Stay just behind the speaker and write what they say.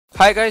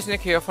Hi guys, Nick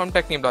here from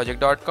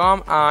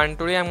Techniblogic.com, and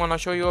today I'm gonna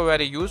show you a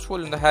very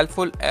useful and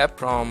helpful app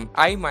from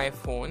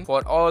iMyfone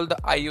for all the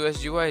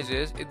iOS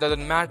devices. It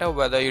doesn't matter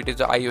whether it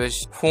is an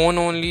iOS phone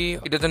only,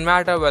 it doesn't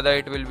matter whether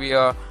it will be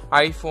a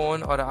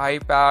iPhone or an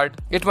iPad,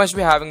 it must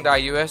be having the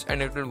iOS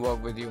and it will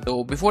work with you.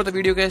 So before the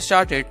video gets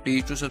started,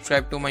 please do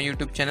subscribe to my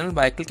YouTube channel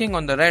by clicking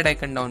on the red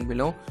icon down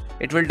below.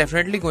 It will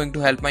definitely going to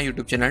help my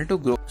YouTube channel to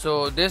grow.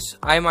 So this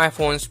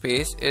iMyfone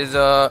space is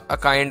a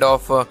kind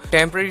of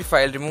temporary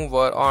file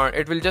remover, or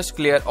it will just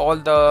clear all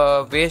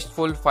the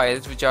wasteful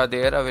files which are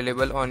there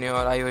available on your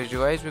iOS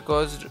device,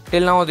 because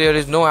till now there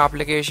is no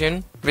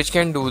application which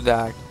can do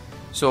that.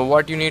 So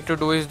what you need to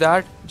do is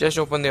that just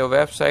open their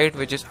website,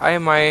 which is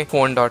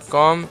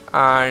iMyfone.com,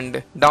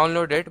 and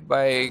download it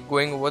by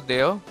going over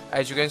there.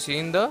 As you can see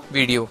in the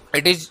video,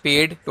 it is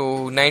paid to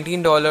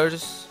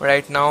 $19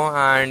 right now,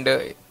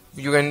 and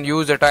you can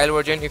use the trial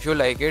version. If you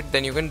like it,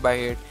 then you can buy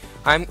it.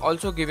 I'm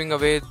also giving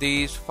away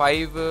these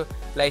 5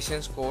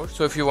 license codes,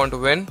 so if you want to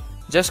win,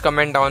 just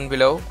comment down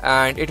below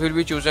and it will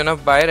be chosen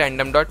up by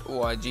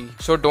random.org.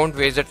 So don't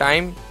waste the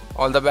time.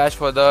 All the best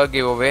for the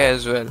giveaway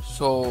as well.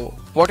 So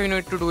what you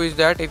need to do is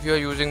that if you are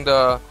using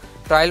the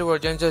trial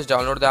version, just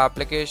download the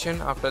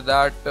application. After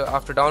that,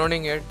 after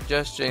downloading it,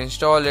 just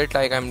install it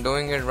like I'm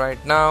doing it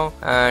right now,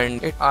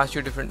 and it asks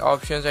you different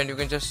options and you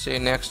can just say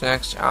next,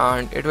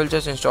 and it will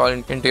just install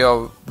into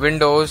your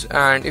Windows.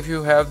 And if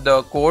you have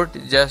the code,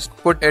 just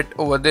put it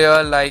over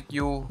there like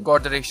you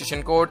got the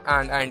registration code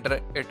and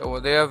enter it over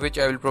there, which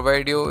I will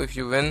provide you if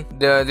you win.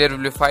 There will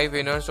be 5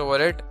 winners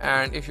over it,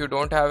 and if you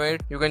don't have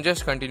it, you can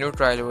just continue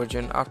trial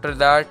version. After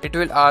that, it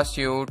will ask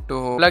you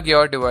to plug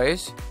your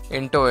device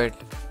into it.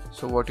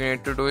 So what you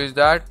need to do is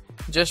that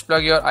just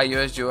plug your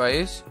iOS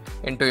device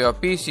into your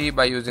PC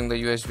by using the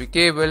USB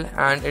cable,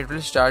 and it will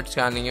start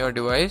scanning your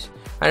device,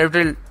 and it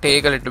will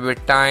take a little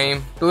bit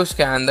time to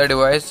scan the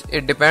device.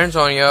 It depends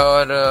on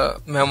your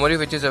memory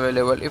which is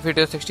available. If it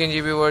is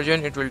 16GB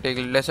version, it will take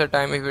lesser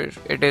time. If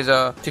it is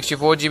a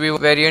 64GB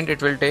variant,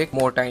 it will take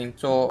more time.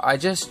 So I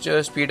just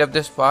speed up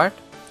this part.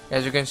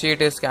 As you can see,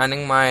 it is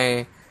scanning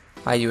my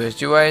iOS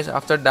device.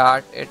 After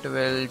that, it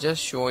will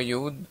just show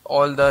you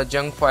all the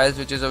junk files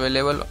which is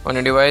available on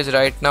your device.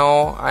 Right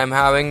now I'm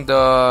having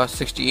the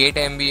 68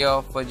 MB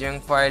of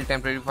junk file.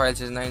 Temporary files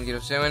is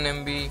 907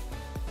 MB.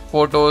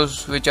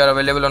 Photos which are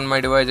available on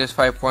my device is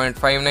 5.59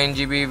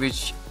 GB,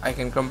 which I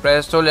can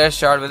compress. So let's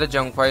start with the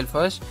junk file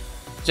first.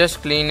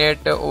 Just clean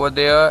it over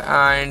there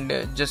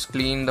and just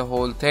clean the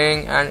whole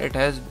thing, and it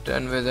has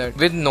done with it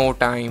with no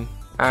time.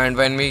 And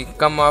when we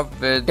come up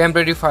with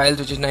temporary files,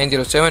 which is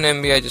 907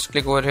 MB, I just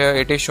click over here.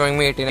 It is showing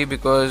me 18 MB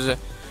because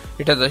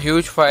it has a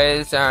huge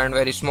files and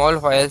very small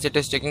files. It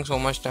is taking so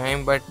much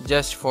time, but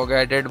just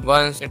forget it.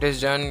 Once it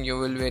is done, you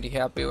will be very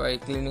happy while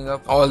cleaning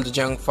up all the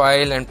junk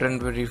file and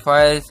temporary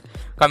files.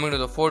 Coming to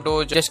the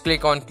photo, just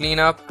click on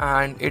cleanup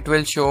and it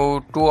will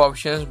show 2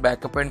 options: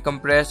 backup and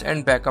compress,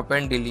 and backup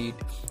and delete.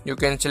 You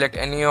can select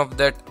any of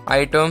that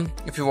item.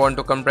 If you want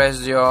to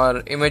compress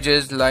your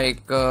images,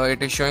 like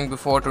it is showing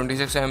before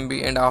 26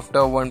 MB and after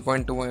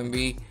 1.2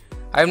 MB.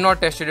 I have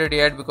not tested it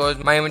yet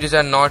because my images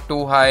are not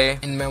too high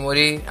in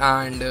memory,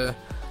 and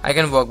I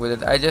can work with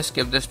it. I just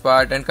skip this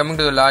part. And coming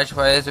to the large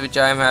files which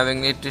I am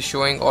having, it is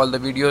showing all the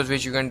videos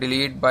which you can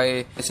delete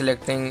by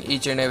selecting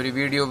each and every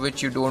video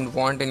which you don't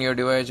want in your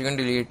device. You can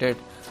delete it,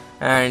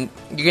 and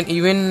you can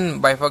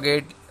even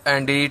bifurcate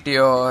and delete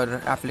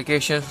your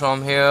applications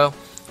from here.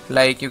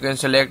 Like you can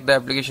select the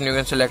application, you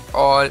can select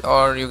all,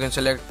 or you can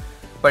select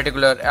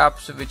particular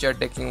apps which are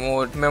taking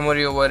more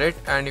memory over it,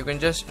 and you can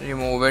just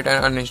remove it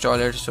and uninstall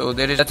it. So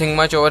there is nothing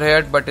much over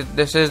here, but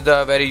this is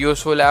the very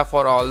useful app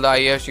for all the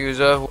iOS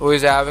user who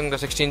is having the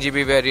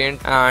 16GB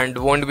variant and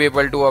won't be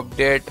able to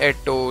update it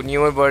to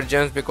newer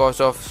versions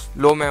because of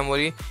low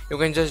memory. You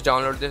can just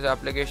download this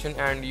application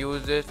and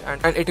use it,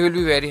 and it will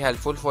be very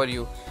helpful for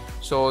you.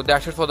 So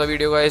that's it for the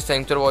video, guys.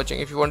 Thanks for watching.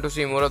 If you want to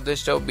see more of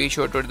this stuff, be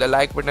sure to hit the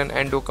like button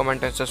and do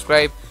comment and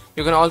subscribe.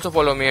 You can also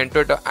follow me on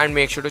Twitter, and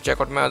make sure to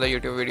check out my other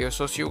YouTube videos.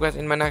 So see you guys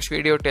in my next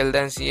video. Till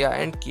then, see ya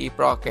and keep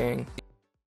rocking.